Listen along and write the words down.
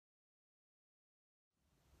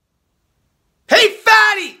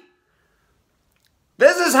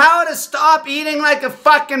is how to stop eating like a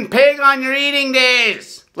fucking pig on your eating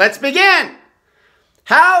days. Let's begin.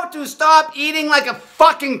 How to stop eating like a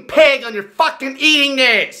fucking pig on your fucking eating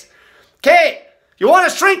days. Okay, you want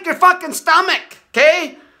to shrink your fucking stomach,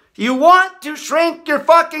 okay? You want to shrink your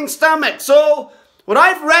fucking stomach. So, what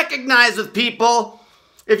I've recognized with people,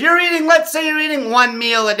 if you're eating, let's say you're eating one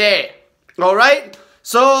meal a day, alright?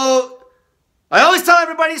 So, I always tell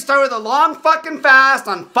everybody start with a long fucking fast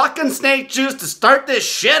on fucking snake juice to start this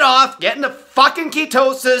shit off, get into fucking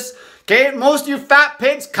ketosis, okay? Most of you fat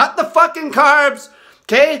pigs, cut the fucking carbs,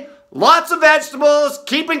 okay? Lots of vegetables,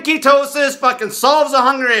 keeping ketosis fucking solves a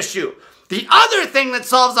hunger issue. The other thing that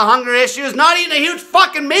solves a hunger issue is not eating a huge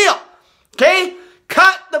fucking meal, okay?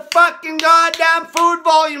 Cut the fucking goddamn food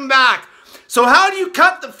volume back. So how do you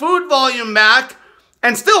cut the food volume back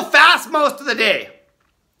and still fast most of the day?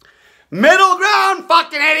 Middle ground,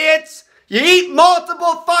 fucking idiots. You eat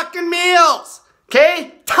multiple fucking meals,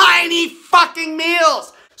 okay? Tiny fucking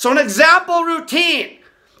meals. So an example routine,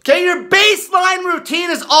 okay? Your baseline routine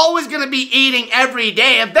is always going to be eating every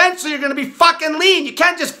day. Eventually you're going to be fucking lean. You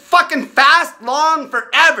can't just fucking fast long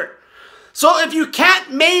forever. So if you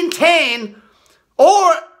can't maintain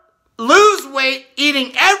or lose weight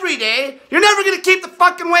eating every day, you're never going to keep the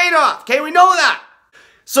fucking weight off, okay? We know that.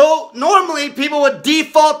 So normally people would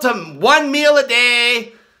default to one meal a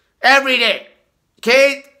day, every day,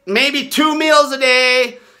 okay? Maybe 2 meals a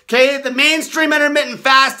day, okay? The mainstream intermittent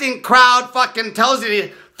fasting crowd fucking tells you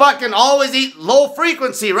to fucking always eat low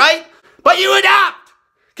frequency, right? But you adapt,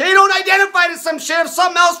 okay? You don't identify to some shit if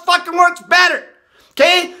something else fucking works better,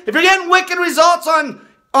 okay? If you're getting wicked results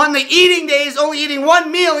on the eating days, only eating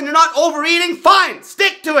one meal and you're not overeating, fine,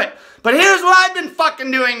 stick to it. But here's what I've been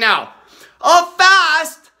fucking doing now. I'll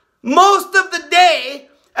fast most of the day,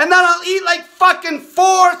 and then I'll eat like fucking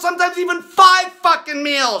 4, sometimes even 5 fucking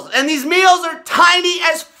meals. And these meals are tiny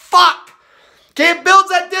as fuck. Okay, it builds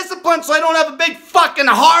that discipline so I don't have a big fucking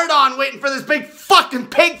hard-on waiting for this big fucking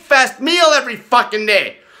pig fest meal every fucking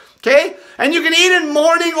day. Okay? And you can eat in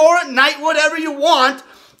morning or at night, whatever you want.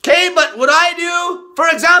 Okay, but what I do, for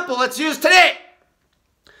example, let's use today.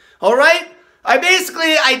 Alright? I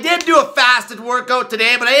did do a fasted workout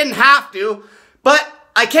today, but I didn't have to. But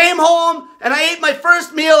I came home and I ate my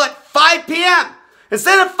first meal at 5 p.m.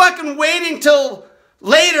 Instead of fucking waiting till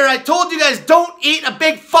later, I told you guys don't eat a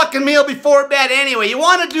big fucking meal before bed anyway. You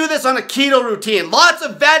want to do this on a keto routine. Lots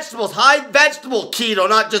of vegetables, high vegetable keto,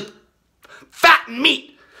 not just fat and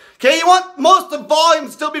meat. Okay, you want most of the volume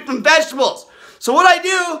to still be from vegetables. So what I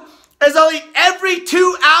do is I'll eat every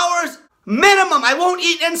 2 hours minimum. I won't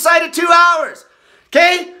eat inside of 2 hours.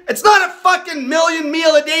 Okay? It's not a fucking million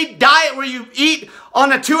meal a day diet where you eat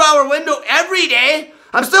on a 2-hour window every day.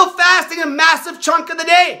 I'm still fasting a massive chunk of the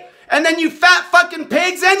day. And then you fat fucking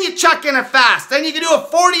pigs, then you chuck in a fast. Then you can do a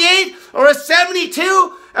 48 or a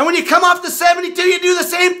 72. And when you come off the 72, you do the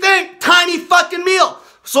same thing. Tiny fucking meal.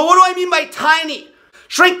 So what do I mean by tiny?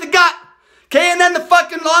 Shrink the gut. Okay? And then the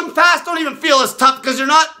fucking long fast don't even feel as tough because you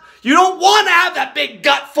don't want to have that big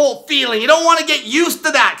gut full feeling. You don't want to get used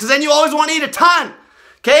to that because then you always want to eat a ton.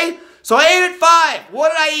 Okay? So I ate at 5.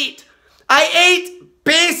 What did I eat? I ate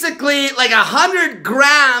basically like 100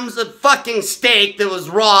 grams of fucking steak that was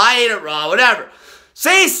raw. I ate it raw, whatever.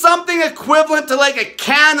 Say something equivalent to like a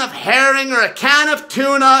can of herring or a can of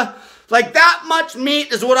tuna. Like that much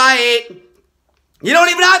meat is what I ate. You don't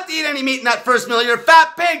even have to eat any meat in that first meal. You're a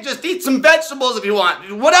fat pig. Just eat some vegetables if you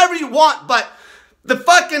want. Whatever you want. But the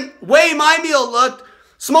fucking way my meal looked,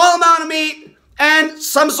 small amount of meat, and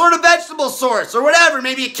some sort of vegetable source or whatever.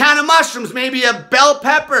 Maybe a can of mushrooms, maybe a bell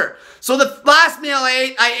pepper. So the last meal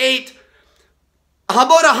I ate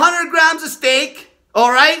about 100 grams of steak,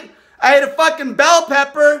 alright? I ate a fucking bell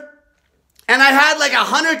pepper, and I had like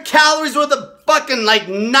 100 calories worth of fucking like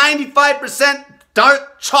 95%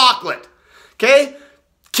 dark chocolate. Okay?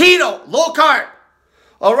 Keto, low carb.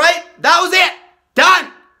 Alright? That was it.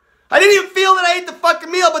 Done. I didn't even feel that I ate the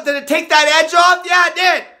fucking meal, but did it take that edge off? Yeah, it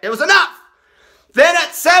did. It was enough. Then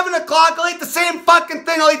at 7 o'clock, I'll eat the same fucking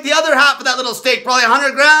thing. I'll eat the other half of that little steak, probably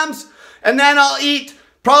 100 grams. And then I'll eat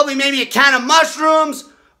probably maybe a can of mushrooms.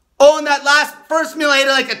 Oh, and that first meal, I ate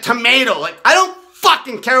like a tomato. Like, I don't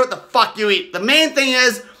fucking care what the fuck you eat. The main thing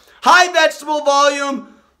is high vegetable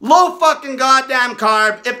volume, low fucking goddamn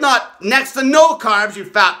carb. If not, next to no carbs, you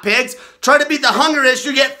fat pigs. Try to beat the hunger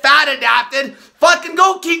issue, get fat adapted. Fucking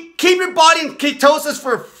go keep your body in ketosis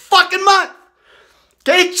for a fucking month.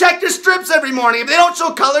 Okay, check your strips every morning. If they don't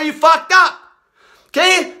show color, you fucked up.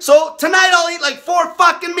 Okay, so tonight I'll eat like 4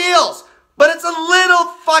 fucking meals. But it's a little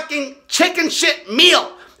fucking chicken shit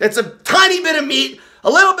meal. It's a tiny bit of meat, a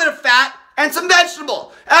little bit of fat, and some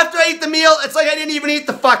vegetable. After I eat the meal, it's like I didn't even eat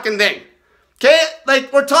the fucking thing. Okay?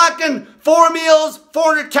 Like, we're talking 4 meals,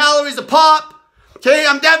 400 calories a pop. Okay?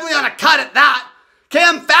 I'm definitely on a cut at that. Okay?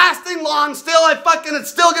 I'm fasting long still. It's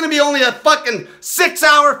still gonna be only a fucking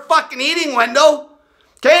 6-hour fucking eating window.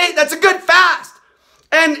 Okay? That's a good fast.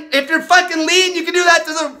 And if you're fucking lean, you can do that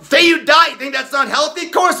to the day you die. You think that's not healthy?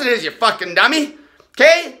 Of course it is, you fucking dummy.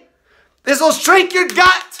 Okay? This will shrink your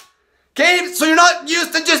gut. Okay? So you're not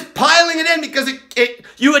used to just piling it in because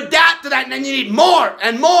you adapt to that and then you need more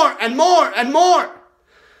and more and more and more.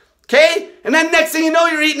 Okay? And then next thing you know,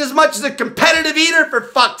 you're eating as much as a competitive eater, for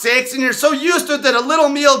fuck's sakes, and you're so used to it that a little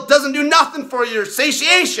meal doesn't do nothing for your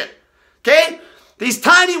satiation. Okay? These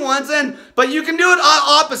tiny ones, but you can do it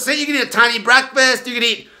opposite. You can eat a tiny breakfast. You can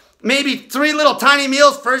eat maybe 3 little tiny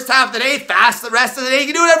meals first half of the day, fast the rest of the day. You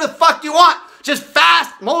can do whatever the fuck you want. Just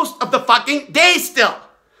fast most of the fucking day still.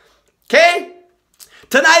 Okay?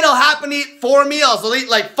 Tonight I'll happen to eat 4 meals. I'll eat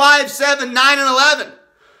like 5, 7, 9, and 11.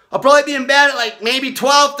 I'll probably be in bed at like maybe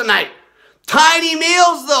 12 tonight. Tiny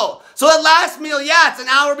meals though. So that last meal, yeah, it's an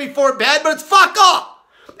hour before bed, but it's fuck off.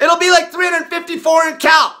 It'll be like 350 foreign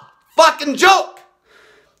cal. Fucking joke.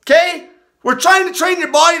 Okay? We're trying to train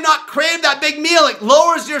your body to not crave that big meal. It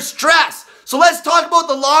lowers your stress. So let's talk about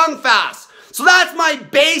the long fast. So that's my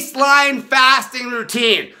baseline fasting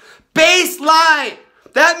routine. Baseline.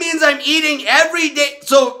 That means I'm eating every day.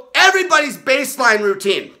 So everybody's baseline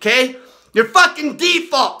routine, okay? Your fucking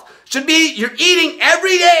default should be you're eating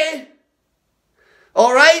every day.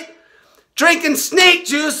 All right? Drinking snake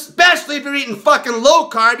juice, especially if you're eating fucking low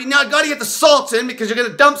carb. You now got to get the salts in because you're going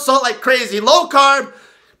to dump salt like crazy. Low carb.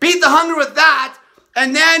 Beat the hunger with that,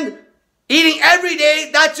 and then eating every day,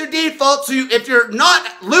 that's your default. So if you're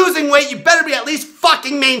not losing weight, you better be at least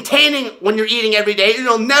fucking maintaining when you're eating every day.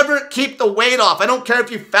 You'll never keep the weight off. I don't care if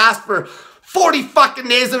you fast for 40 fucking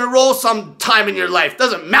days in a row sometime in your life.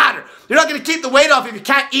 Doesn't matter. You're not going to keep the weight off if you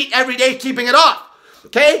can't eat every day keeping it off.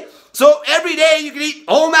 Okay? So every day you can eat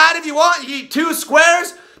OMAD if you want. You can eat 2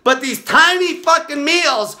 squares. But these tiny fucking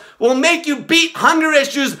meals will make you beat hunger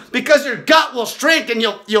issues because your gut will shrink and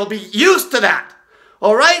you'll be used to that.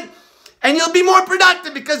 All right? And you'll be more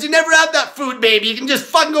productive because you never have that food baby. You can just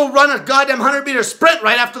fucking go run a goddamn 100-meter sprint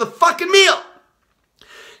right after the fucking meal.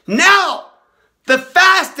 Now, the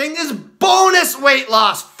fasting is bonus weight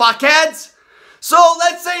loss, fuckheads. So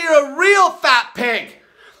let's say you're a real fat pig.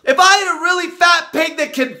 If I had a really fat pig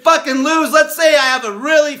that could fucking lose, let's say I have a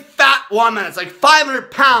really fat woman, it's like 500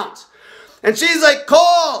 pounds. And she's like,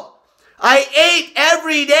 Cole, I ate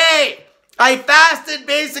every day. I fasted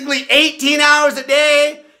basically 18 hours a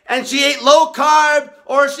day, and she ate low carb,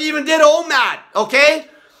 or she even did OMAD, okay?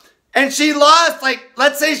 And she lost, like,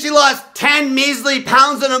 let's say she lost 10 measly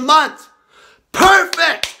pounds in a month.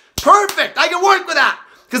 Perfect, perfect, I can work with that.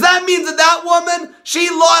 Because that means that woman, she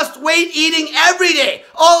lost weight eating every day.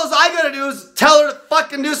 All I gotta do is tell her to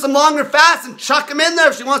fucking do some longer fasts and chuck them in there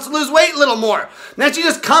if she wants to lose weight a little more. And then she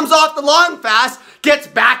just comes off the long fast, gets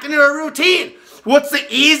back into her routine. What's the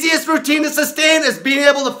easiest routine to sustain is being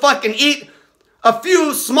able to fucking eat a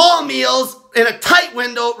few small meals in a tight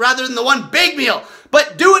window rather than the one big meal.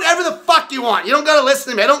 But do whatever the fuck you want. You don't gotta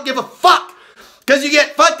listen to me. I don't give a fuck. Because you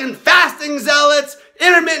get fucking fasting zealots,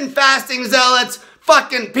 intermittent fasting zealots,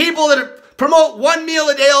 fucking people that promote 1 meal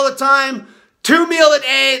a day all the time, 2 meal a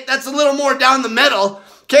day, that's a little more down the middle,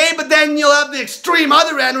 okay? But then you'll have the extreme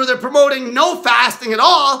other end where they're promoting no fasting at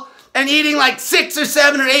all and eating like 6 or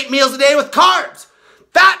 7 or 8 meals a day with carbs.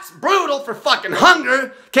 That's brutal for fucking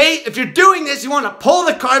hunger, okay? If you're doing this, you want to pull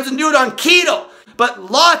the carbs and do it on keto,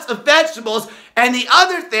 but lots of vegetables. And the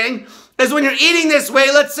other thing is when you're eating this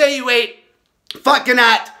way, let's say you ate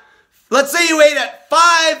at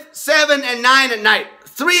 5, 7, and 9 at night.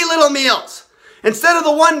 3 little meals. Instead of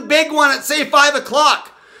the one big one at, say, 5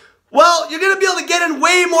 o'clock. Well, you're going to be able to get in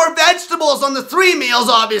way more vegetables on the 3 meals,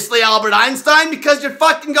 obviously, Albert Einstein, because your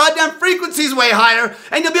fucking goddamn frequency's way higher,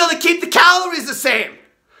 and you'll be able to keep the calories the same.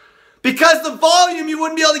 Because the volume, you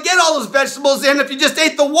wouldn't be able to get all those vegetables in if you just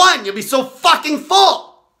ate the one. You'll be so fucking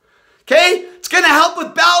full. Okay? It's going to help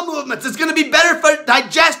with bowel movements. It's going to be better for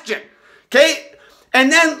digestion. Okay? And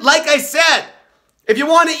then, like I said, if you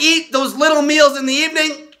want to eat those little meals in the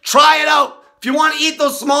evening, try it out. If you want to eat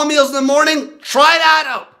those small meals in the morning, try that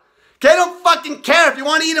out. Okay, I don't fucking care if you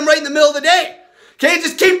want to eat them right in the middle of the day. Okay,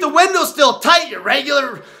 just keep the window still tight, your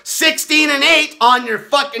regular 16 and 8 on your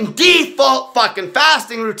fucking default fucking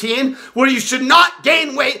fasting routine where you should not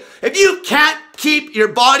gain weight. If you can't keep your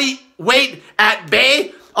body weight at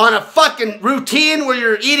bay on a fucking routine where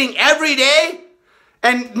you're eating every day,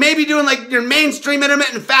 and maybe doing like your mainstream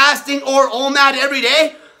intermittent fasting or OMAD every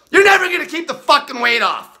day, you're never going to keep the fucking weight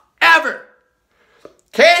off. Ever.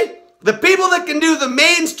 Okay? The people that can do the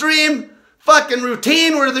mainstream fucking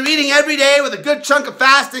routine where they're eating every day with a good chunk of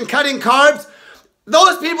fasting, cutting carbs,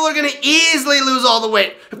 those people are going to easily lose all the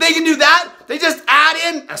weight. If they can do that, they just add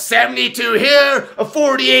in a 72 here, a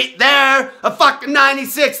 48 there, a fucking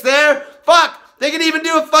 96 there. Fuck, they can even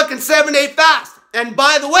do a fucking 7-day fast. And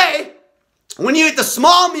by the way, when you eat the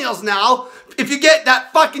small meals now, if you get rid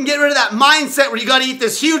of that mindset where you got to eat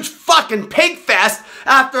this huge fucking pig fest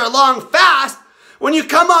after a long fast, when you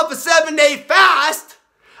come off a 7-day fast,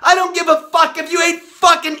 I don't give a fuck if you ate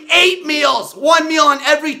fucking 8 meals, 1 meal on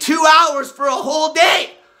every 2 hours for a whole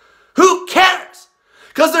day. Who cares?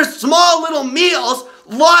 Because they're small little meals,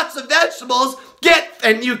 lots of vegetables,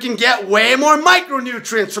 and you can get way more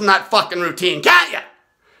micronutrients from that fucking routine, can't you?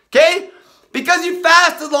 Okay? Because you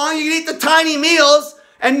fasted long, you can eat the tiny meals,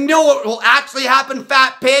 and you know what will actually happen,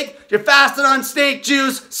 fat pig? You're fasting on snake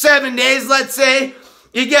juice 7 days, let's say.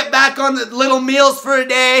 You get back on the little meals for a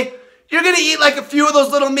day. You're going to eat like a few of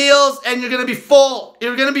those little meals and you're going to be full.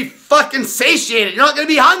 You're going to be fucking satiated. You're not going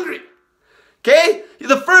to be hungry. Okay?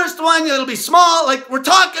 The first one, it'll be small. Like, we're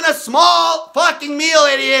talking a small fucking meal,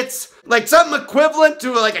 idiots. Like something equivalent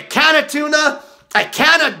to like a can of tuna, a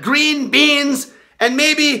can of green beans, and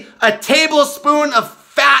maybe a tablespoon of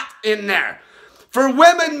fat in there. For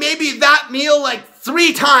women, maybe that meal like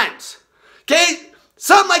 3 times. Okay?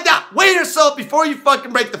 Something like that. Weigh yourself before you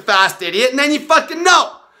fucking break the fast, idiot, and then you fucking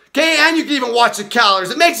know. Okay, and you can even watch the calories.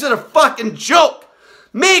 It makes it a fucking joke.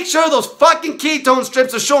 Make sure those fucking ketone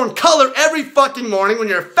strips are showing color every fucking morning. When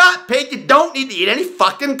you're a fat pig, you don't need to eat any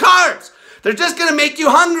fucking carbs. They're just gonna make you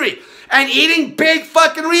hungry. And eating big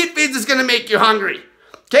fucking refeeds is gonna make you hungry.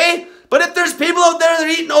 Okay? But if there's people out there that are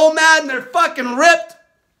eating OMAD and they're fucking ripped,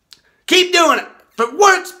 keep doing it. If it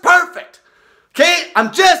works, perfect. Okay?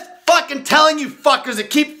 I'm just fucking telling you fuckers that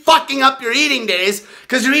keep fucking up your eating days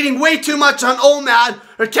because you're eating way too much on OMAD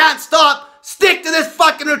or can't stop, stick to this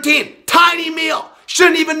fucking routine. Tiny meal.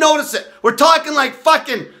 Shouldn't even notice it. We're talking like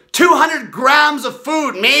fucking 200 grams of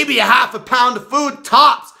food, maybe a half a pound of food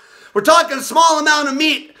tops. We're talking a small amount of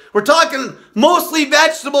meat. We're talking mostly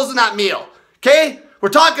vegetables in that meal. Okay? We're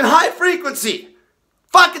talking high frequency.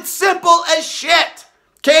 Fucking simple as shit.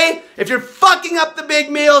 Okay? If you're fucking up the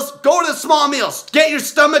big meals, go to the small meals. Get your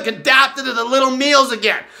stomach adapted to the little meals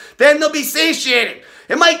again. Then they'll be satiating.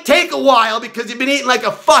 It might take a while because you've been eating like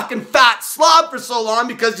a fucking fat slob for so long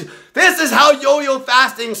because this is how yo-yo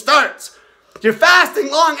fasting starts. You're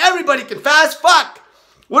fasting long, everybody can fast, fuck.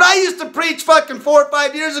 When I used to preach fucking 4 or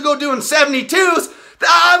 5 years ago doing 72s,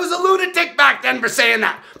 I was a lunatic back then for saying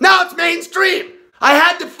that. Now it's mainstream. I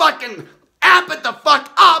had to fucking amp it the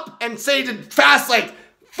fuck up and say to fast like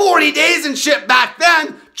 40 days and shit back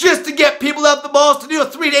then just to get people up the balls to do a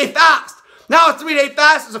 3-day fast. Now a 3-day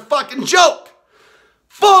fast is a fucking joke.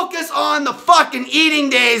 Focus on the fucking eating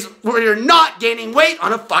days where you're not gaining weight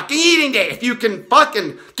on a fucking eating day. If you can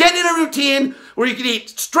fucking get in a routine where you can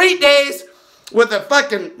eat straight days with a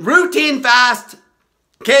fucking routine fast,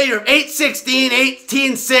 okay, you're 8-16,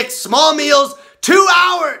 18-6, small meals, 2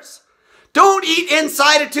 hours. Don't eat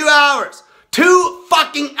inside of 2 hours. 2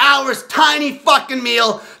 fucking hours, tiny fucking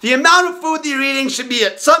meal. The amount of food that you're eating should be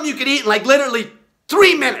something you could eat in like literally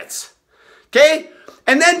 3 minutes. Okay?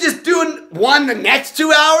 And then just doing one the next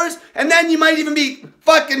 2 hours, and then you might even be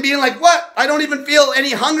fucking being like, what? I don't even feel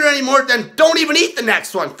any hunger anymore, then don't even eat the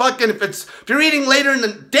next one. Fucking if you're eating later in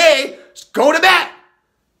the day, just go to bed.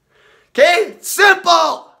 Okay?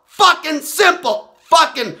 Simple. Fucking simple.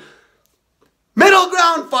 Fucking middle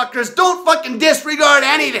ground fuckers. Don't fucking disregard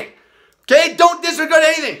anything. Okay? Don't disregard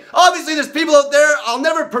anything. Obviously, there's people out there, I'll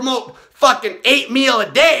never promote fucking 8 meals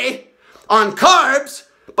a day on carbs,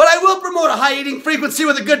 but I will promote a high eating frequency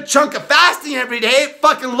with a good chunk of fasting every day,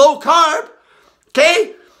 fucking low carb.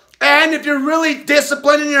 Okay? And if you're really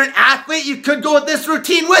disciplined and you're an athlete, you could go with this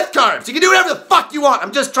routine with carbs. You can do whatever the fuck you want.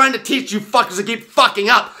 I'm just trying to teach you fuckers to keep fucking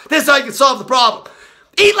up. This is how you can solve the problem.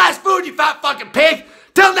 Eat less food, you fat fucking pig.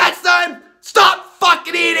 Till next time, stop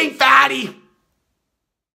fucking eating, fatty.